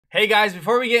Hey guys,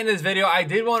 before we get into this video, I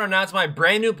did want to announce my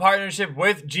brand new partnership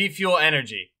with G Fuel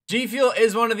Energy. G Fuel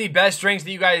is one of the best drinks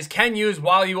that you guys can use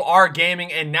while you are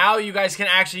gaming, and now you guys can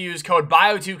actually use code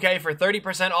BIO2k for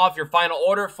 30% off your final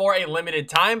order for a limited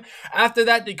time. After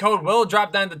that, the code will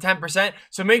drop down to 10%,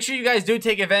 so make sure you guys do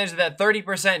take advantage of that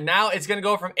 30% now. It's going to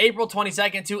go from April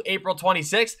 22nd to April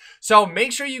 26th, so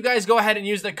make sure you guys go ahead and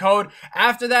use the code.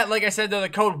 After that, like I said, though, the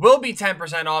code will be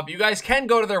 10% off. You guys can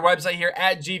go to their website here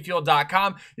at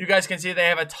gfuel.com. You guys can see they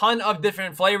have a ton of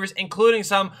different flavors, including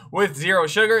some with zero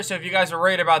sugar, so if you guys are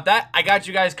worried about that, I got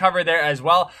you guys covered there as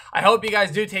well. I hope you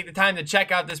guys do take the time to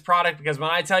check out this product, because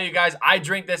when I tell you guys I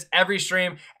drink this every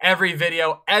stream, every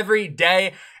video, every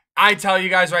day, I tell you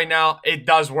guys right now, it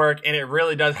does work and it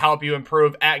really does help you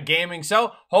improve at gaming.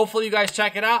 So hopefully you guys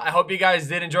check it out. I hope you guys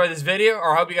did enjoy this video,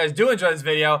 or I hope you guys do enjoy this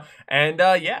video, and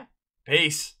yeah,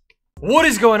 peace. What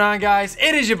is going on, guys?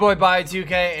 It is your boy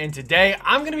Bio2k, and today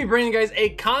I'm going to be bringing you guys a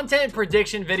content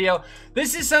prediction video.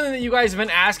 This is something that you guys have been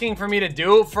asking for me to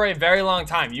do for a very long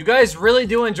time. You guys really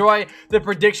do enjoy the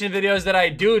prediction videos that I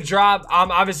do drop,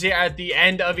 obviously at the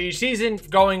end of each season,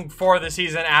 going for the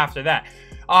season after that.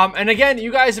 And again,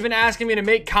 you guys have been asking me to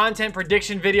make content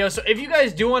prediction videos. So if you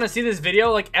guys do want to see this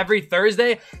video like every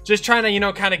Thursday, just trying to, you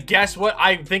know, kind of guess what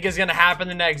I think is going to happen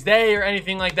the next day or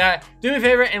anything like that, do me a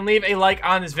favor and leave a like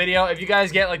on this video. If you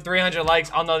guys get like 300 likes,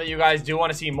 I'll know that you guys do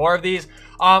want to see more of these.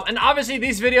 And obviously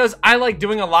these videos I like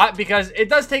doing a lot because it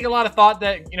does take a lot of thought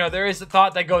that, you know, there is a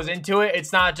thought that goes into it.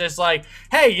 It's not just like,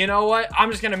 hey, you know what? I'm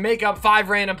just going to make up 5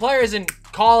 random players and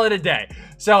call it a day.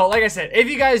 So like I said, if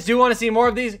you guys do want to see more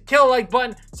of these, kill a like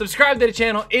button, subscribe to the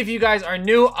channel if you guys are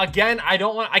new. Again,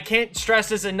 I can't stress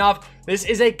this enough. This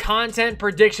is a content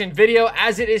prediction video,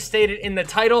 as it is stated in the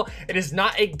title. It is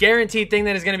not a guaranteed thing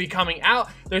that is going to be coming out.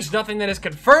 There's nothing that is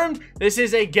confirmed. This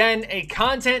is, again, a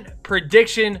content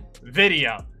prediction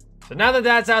video. So now that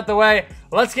that's out the way,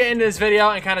 let's get into this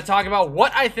video and kind of talk about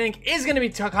what I think is going to be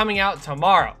coming out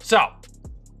tomorrow. So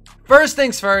first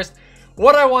things first,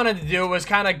 what I wanted to do was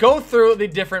kind of go through the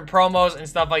different promos and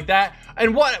stuff like that,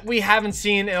 and what we haven't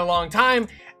seen in a long time.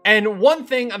 And one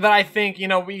thing that I think, you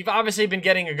know, we've obviously been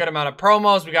getting a good amount of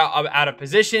promos. We got Out of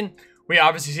Position. We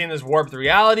obviously seen this Warped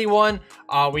Reality one.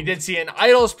 We did see an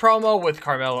Idols promo with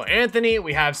Carmelo Anthony.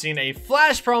 We have seen a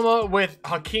Flash promo with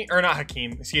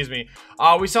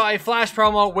we saw a Flash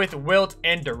promo with Wilt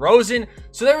and DeRozan.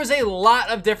 So there was a lot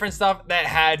of different stuff that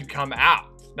had come out.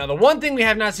 Now, the one thing we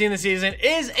have not seen this season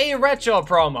is a retro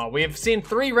promo. We have seen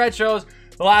 3 retros.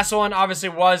 The last one obviously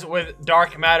was with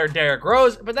Dark Matter Derrick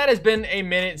Rose, but that has been a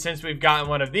minute since we've gotten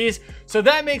one of these. So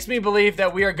that makes me believe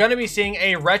that we are going to be seeing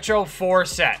a Retro 4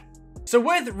 set. So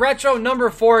with Retro number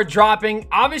 4 dropping,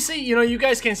 obviously, you know, you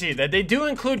guys can see that they do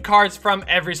include cards from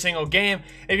every single game.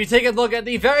 If you take a look at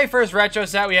the very first Retro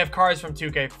set, we have cards from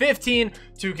 2K15,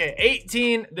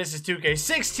 2K18, this is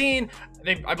 2K16,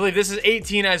 I believe this is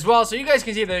 18 as well. So you guys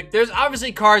can see that there's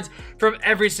obviously cards from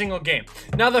every single game.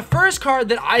 Now, the first card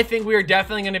that I think we are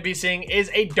definitely going to be seeing is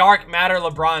a Dark Matter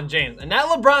LeBron James. And that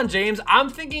LeBron James,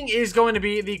 I'm thinking, is going to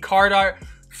be the card art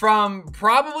from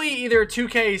probably either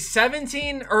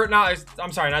 2K17 or not,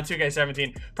 I'm sorry, not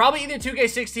 2K17, probably either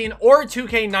 2K16 or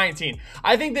 2K19.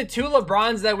 I think the 2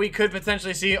 LeBrons that we could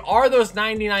potentially see are those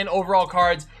 99 overall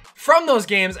cards from those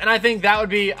games, and I think that would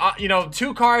be, you know,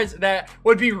 2 cards that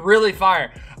would be really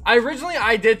fire. Originally,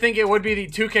 I did think it would be the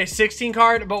 2K16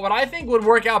 card, but what I think would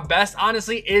work out best,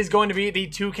 honestly, is going to be the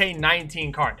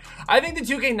 2K19 card. I think the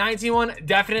 2K19 one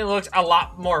definitely looks a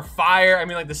lot more fire. I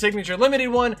mean, like the signature limited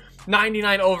one,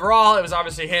 99 overall. It was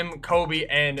obviously him, Kobe,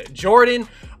 and Jordan.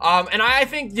 And I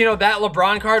think, you know, that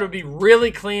LeBron card would be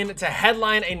really clean to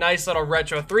headline a nice little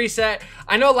Retro 3 set.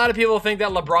 I know a lot of people think that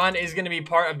LeBron is going to be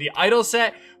part of the Idol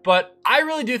set, but I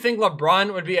really do think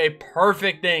LeBron would be a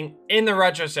perfect thing in the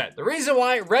Retro set. The reason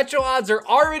why, Retro odds are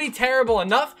already terrible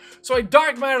enough, so a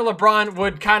Dark Matter LeBron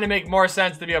would kind of make more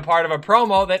sense to be a part of a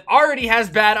promo that already has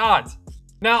bad odds.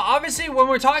 Now, obviously, when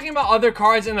we're talking about other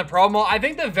cards in the promo, I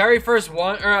think the very first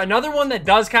one, or another one that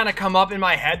does kind of come up in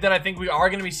my head that I think we are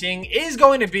going to be seeing, is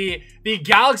going to be the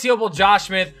Galaxy Opal Josh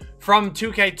Smith from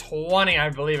 2K20, I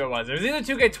believe it was. It was either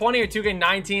 2K20 or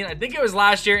 2K19. I think it was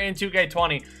last year in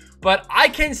 2K20. But I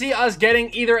can see us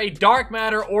getting either a Dark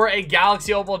Matter or a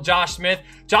Galaxy Opal Josh Smith.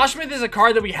 Josh Smith is a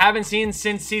card that we haven't seen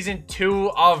since season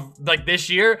 2 of like this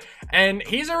year, and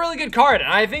he's a really good card,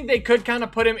 and I think they could kind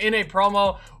of put him in a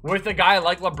promo with a guy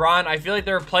like LeBron. I feel like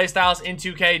their playstyles in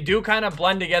 2K do kind of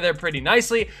blend together pretty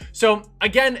nicely. So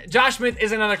again, Josh Smith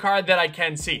is another card that I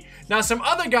can see. Now, some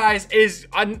other guys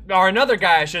another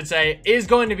guy I should say, is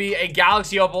going to be a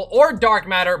Galaxy Opal or Dark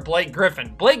Matter Blake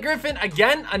Griffin. Blake Griffin,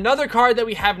 again, another card that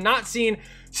we have not seen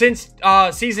since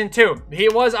season 2. He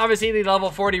was obviously the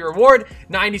level 40 reward,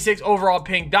 96 overall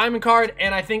pink diamond card,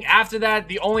 and I think after that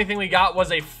the only thing we got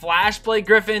was a Flashblade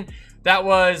Griffin that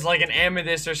was like an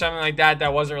amethyst or something like that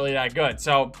that wasn't really that good.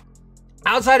 So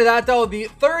outside of that though, the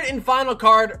third and final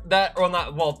card that,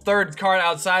 third card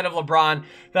outside of LeBron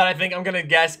that I think I'm gonna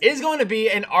guess is going to be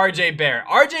an RJ Barrett.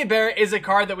 RJ Barrett is a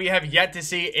card that we have yet to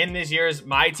see in this year's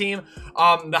My Team.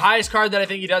 The highest card that I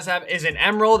think he does have is an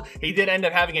emerald. He did end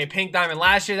up having a pink diamond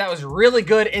last year that was really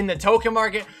good in the token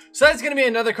market, so that's going to be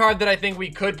another card that I think we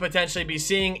could potentially be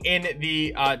seeing in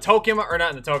the token, or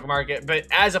not in the token market, but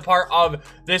as a part of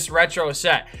this retro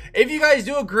set. If you guys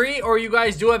do agree, or you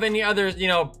guys do have any other, you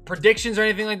know, predictions or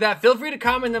anything like that, feel free to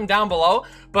comment them down below.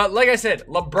 But like I said,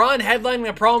 LeBron headlining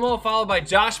the promo followed by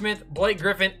Josh Smith, Blake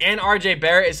Griffin, and RJ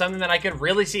Barrett is something that I could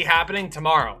really see happening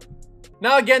tomorrow.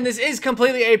 Now again, this is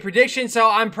completely a prediction, so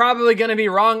I'm probably going to be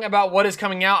wrong about what is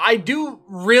coming out. I do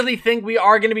really think we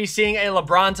are going to be seeing a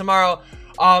LeBron tomorrow.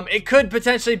 It could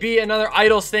potentially be another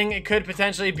Idols thing. It could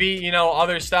potentially be, you know,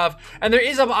 other stuff. And there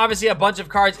is obviously a bunch of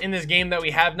cards in this game that we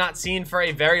have not seen for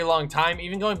a very long time.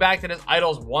 Even going back to this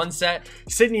Idols 1 set.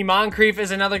 Sidney Moncrief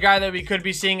is another guy that we could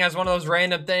be seeing as one of those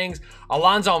random things.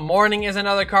 Alonzo Mourning is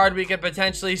another card we could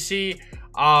potentially see.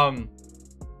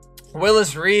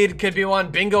 Willis Reed could be one.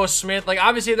 Bingo Smith. Like,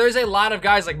 obviously, there's a lot of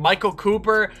guys like Michael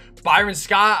Cooper, Byron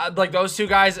Scott. Like, those two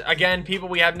guys, again, people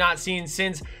we have not seen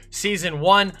since season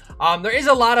 1. There is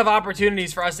a lot of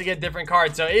opportunities for us to get different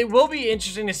cards, so it will be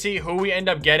interesting to see who we end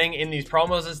up getting in these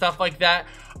promos and stuff like that.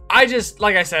 I just,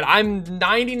 like I said, I'm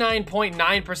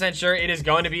 99.9% sure it is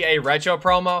going to be a retro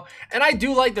promo, and I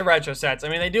do like the retro sets. I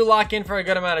mean, they do lock in for a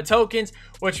good amount of tokens,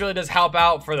 which really does help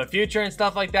out for the future and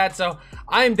stuff like that, so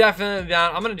I am definitely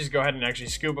down. I'm going to just go ahead and actually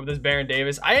scoop up this Baron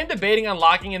Davis. I am debating on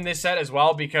locking in this set as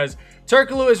well, because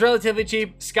Turkoglu is relatively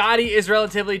cheap, Scotty is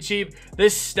relatively cheap,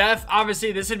 this Steph,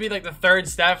 obviously, this would be like the third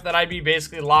Steph that I'd be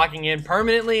basically locking in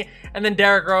permanently, and then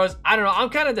Derrick Rose, I don't know, I'm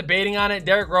kind of debating on it.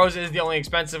 Derrick Rose is the only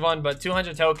expensive one, but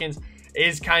 200 tokens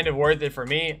is kind of worth it for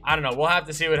me. I don't know, we'll have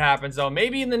to see what happens though.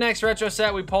 Maybe in the next retro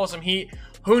set we pull some heat,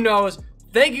 who knows.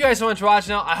 Thank you guys so much for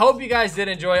watching out. I hope you guys did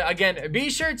enjoy it. Again, be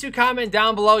sure to comment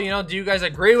down below, you know, do you guys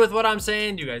agree with what I'm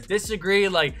saying? Do you guys disagree?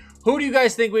 Like, who do you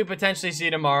guys think we potentially see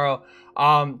tomorrow?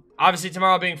 Obviously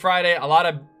tomorrow being Friday, a lot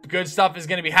of good stuff is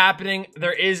going to be happening.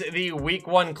 There is the week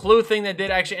 1 clue thing that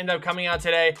did actually end up coming out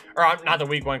today, or not the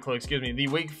week 1 clue, excuse me, the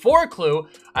week 4 clue.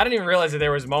 I didn't even realize that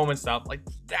there was moment stuff. Like,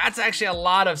 that's actually a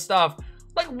lot of stuff.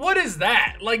 Like, what is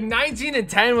that? Like 19 and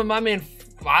 10 with my man,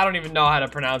 I don't even know how to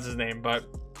pronounce his name, but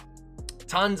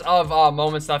tons of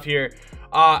moment stuff here.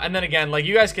 And then again, like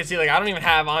you guys can see, like I don't even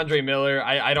have Andre Miller.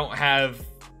 I don't have,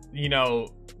 you know,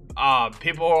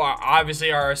 people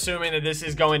obviously are assuming that this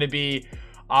is going to be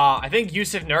I think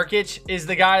Yusuf Nurkic is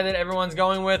the guy that everyone's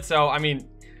going with. So I mean,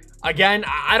 again,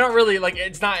 I don't really, like,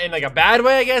 it's not in like a bad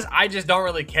way, I guess. I just don't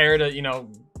really care to, you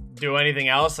know, do anything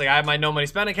else. Like, I have my no money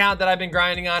spent account that I've been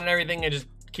grinding on and everything, and just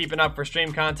keeping up for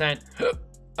stream content.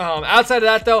 Outside of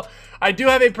that though, I do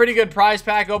have a pretty good prize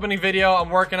pack opening video I'm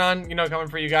working on, you know, coming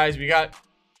for you guys. We got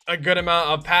a good amount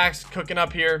of packs cooking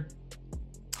up here.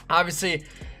 Obviously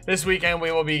this weekend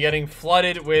we will be getting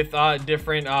flooded with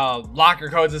different locker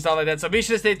codes and stuff like that, so be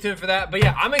sure to stay tuned for that. But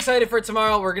yeah, I'm excited for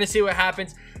tomorrow. We're gonna see what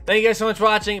happens. Thank you guys so much for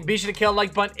watching. Be sure to kill the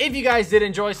like button if you guys did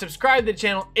enjoy. Subscribe to the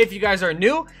channel if you guys are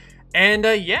new, and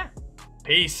yeah,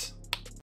 peace.